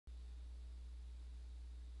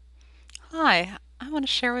Hi, I want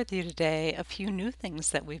to share with you today a few new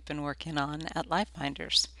things that we've been working on at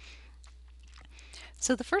LiveBinders.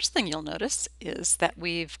 So the first thing you'll notice is that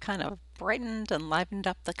we've kind of brightened and livened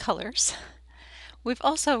up the colors. We've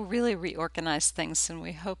also really reorganized things, and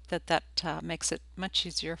we hope that makes it much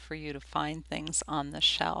easier for you to find things on the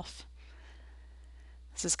shelf.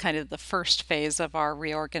 This is kind of the first phase of our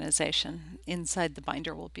reorganization. Inside the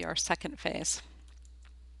binder will be our second phase.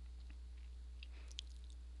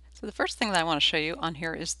 So the first thing that I want to show you on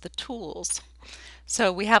here is the tools.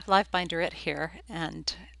 So we have LiveBinder It here,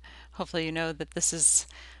 and hopefully you know that this is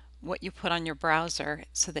what you put on your browser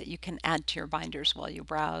so that you can add to your binders while you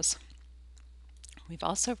browse. We've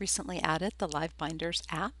also recently added the LiveBinders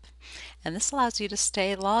app, and this allows you to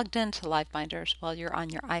stay logged into LiveBinders while you're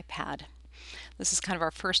on your iPad. This is kind of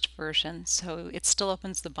our first version, so it still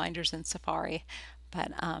opens the binders in Safari,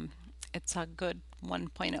 but it's a good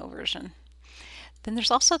 1.0 version. Then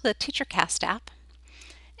there's also the TeacherCast app,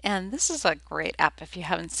 and this is a great app if you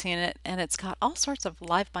haven't seen it, and it's got all sorts of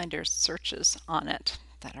LiveBinders searches on it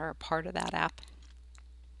that are a part of that app.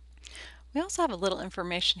 We also have a little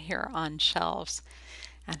information here on shelves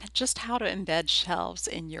and just how to embed shelves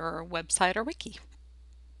in your website or wiki.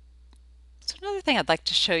 So another thing I'd like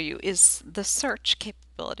to show you is the search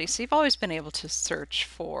capability. So you've always been able to search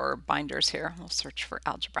for binders here. We'll search for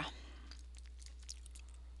algebra.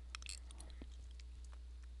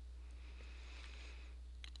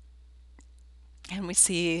 And we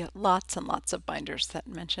see lots and lots of binders that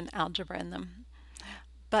mention algebra in them.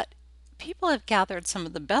 But people have gathered some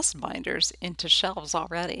of the best binders into shelves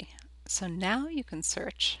already. So now you can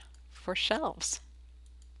search for shelves.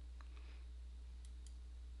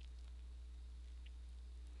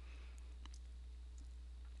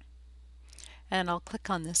 And I'll click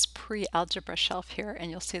on this pre-algebra shelf here,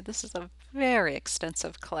 and you'll see this is a very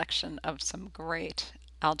extensive collection of some great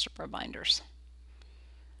algebra binders.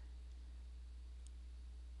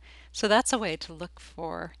 So that's a way to look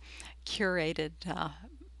for curated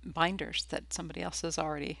binders that somebody else has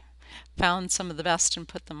already found some of the best and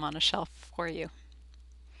put them on a shelf for you.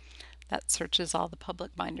 That searches all the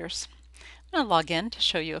public binders. I'm going to log in to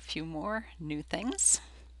show you a few more new things.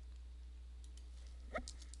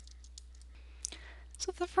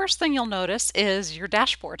 So the first thing you'll notice is your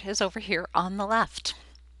dashboard is over here on the left.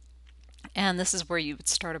 And this is where you would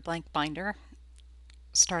start a blank binder,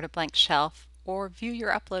 start a blank shelf, or view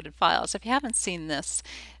your uploaded files. If you haven't seen this,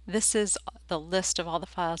 this is the list of all the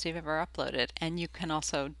files you've ever uploaded, and you can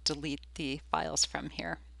also delete the files from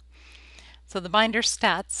here. So the binder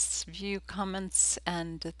stats, view comments,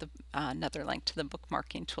 and another link to the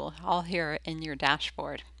bookmarking tool, all here in your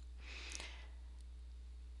dashboard.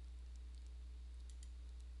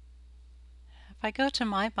 If I go to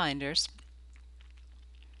my binders,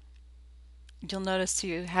 you'll notice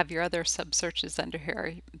you have your other sub-searches under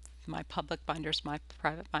here. My public binders, my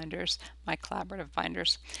private binders, my collaborative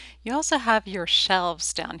binders. You also have your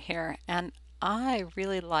shelves down here, and I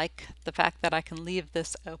really like the fact that I can leave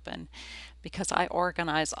this open because I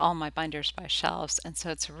organize all my binders by shelves, and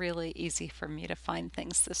so it's really easy for me to find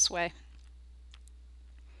things this way.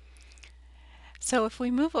 So if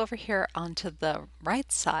we move over here onto the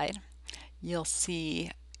right side, you'll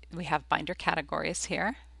see we have binder categories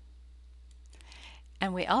here.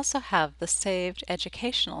 And we also have the saved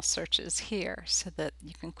educational searches here so that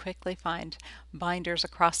you can quickly find binders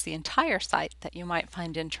across the entire site that you might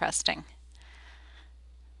find interesting.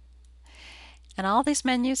 And all these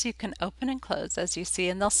menus you can open and close as you see,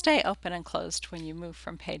 and they'll stay open and closed when you move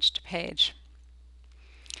from page to page.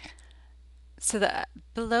 So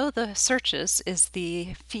below the searches is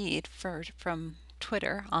the feed from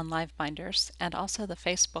Twitter on LiveBinders, and also the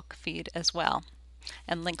Facebook feed as well,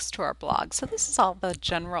 and links to our blog. So this is all the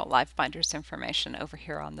general LiveBinders information over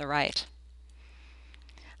here on the right.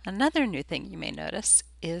 Another new thing you may notice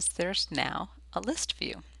is there's now a list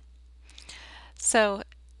view. So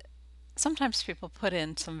sometimes people put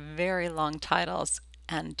in some very long titles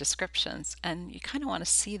and descriptions, and you kind of want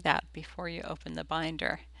to see that before you open the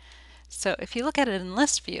binder. So if you look at it in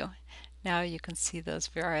list view, now you can see those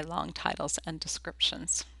very long titles and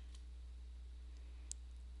descriptions.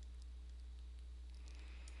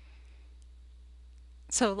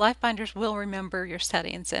 So LiveBinders will remember your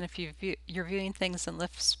settings, and if you're viewing things in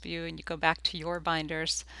list view and you go back to your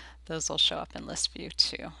binders, those will show up in list view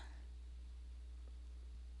too.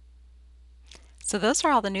 So those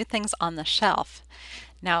are all the new things on the shelf.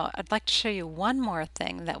 Now I'd like to show you one more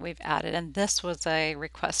thing that we've added, and this was a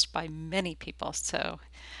request by many people, so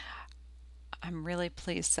I'm really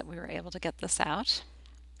pleased that we were able to get this out.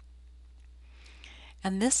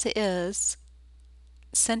 And this is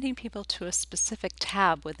sending people to a specific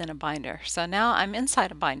tab within a binder. So now I'm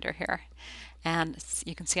inside a binder here, and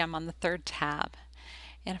you can see I'm on the third tab.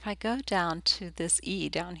 And if I go down to this E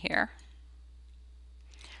down here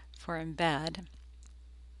for embed,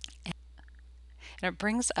 and it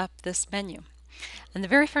brings up this menu. And the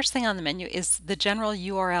very first thing on the menu is the general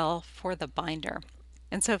URL for the binder.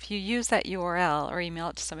 And so if you use that URL or email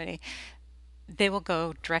it to somebody, they will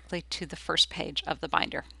go directly to the first page of the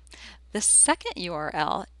binder. The second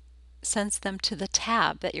URL sends them to the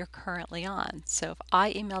tab that you're currently on. So if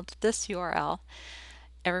I emailed this URL,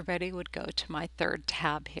 everybody would go to my third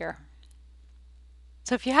tab here.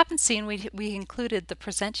 So if you haven't seen, we included the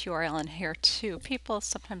present URL in here too. People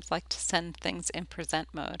sometimes like to send things in present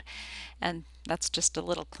mode, and that's just a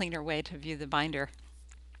little cleaner way to view the binder.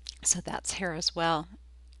 So that's here as well,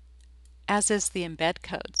 as is the embed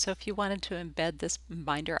code. So if you wanted to embed this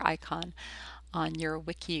binder icon on your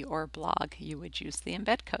wiki or blog, you would use the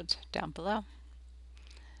embed code down below.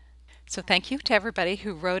 So thank you to everybody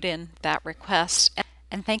who wrote in that request.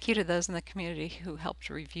 And thank you to those in the community who helped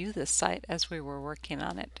review this site as we were working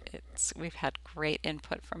on it. We've had great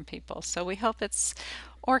input from people. So we hope it's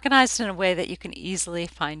organized in a way that you can easily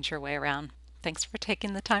find your way around. Thanks for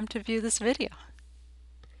taking the time to view this video.